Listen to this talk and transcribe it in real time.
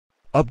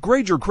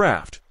Upgrade your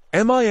craft.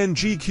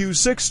 MINGQ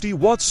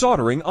 60W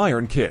Soldering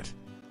Iron Kit.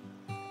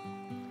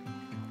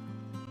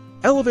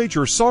 Elevate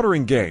your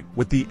soldering game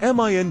with the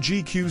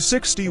MINGQ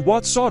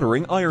 60W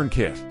Soldering Iron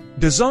Kit.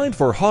 Designed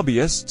for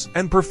hobbyists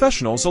and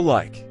professionals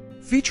alike.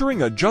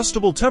 Featuring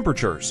adjustable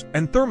temperatures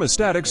and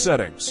thermostatic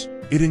settings,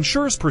 it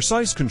ensures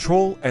precise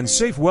control and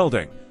safe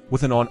welding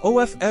with an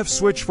on-off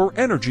switch for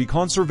energy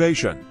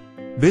conservation.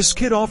 This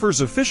kit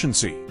offers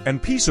efficiency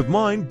and peace of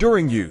mind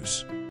during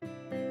use.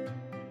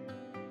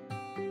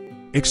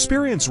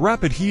 Experience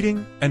rapid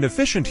heating and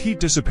efficient heat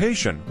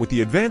dissipation with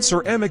the advanced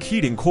ceramic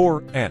heating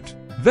core and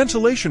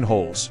ventilation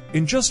holes.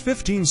 In just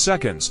 15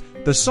 seconds,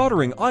 the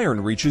soldering iron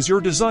reaches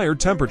your desired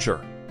temperature,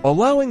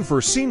 allowing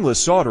for seamless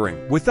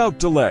soldering without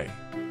delay.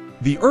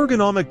 The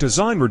ergonomic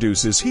design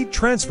reduces heat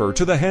transfer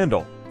to the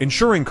handle,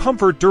 ensuring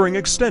comfort during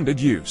extended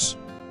use.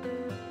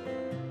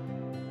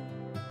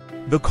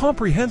 The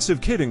comprehensive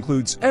kit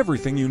includes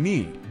everything you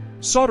need: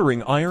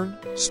 soldering iron,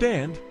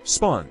 stand,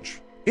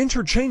 sponge,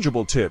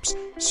 interchangeable tips,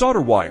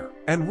 solder wire,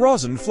 and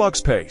rosin flux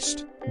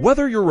paste.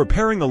 Whether you're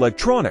repairing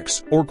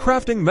electronics or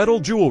crafting metal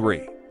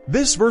jewelry,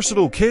 this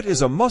versatile kit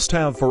is a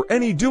must-have for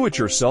any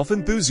do-it-yourself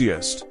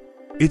enthusiast.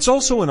 It's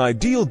also an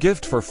ideal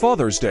gift for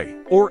Father's Day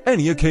or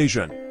any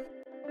occasion.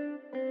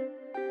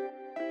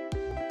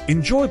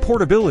 Enjoy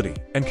portability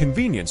and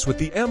convenience with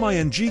the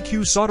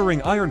MINGQ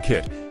Soldering Iron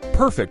Kit,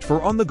 perfect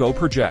for on-the-go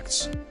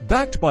projects.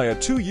 Backed by a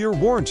 2-year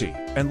warranty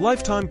and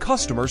lifetime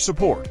customer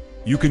support,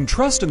 you can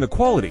trust in the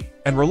quality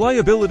and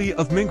reliability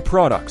of MINGQ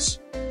products.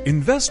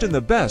 Invest in the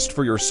best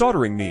for your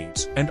soldering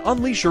needs and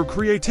unleash your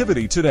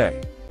creativity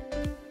today.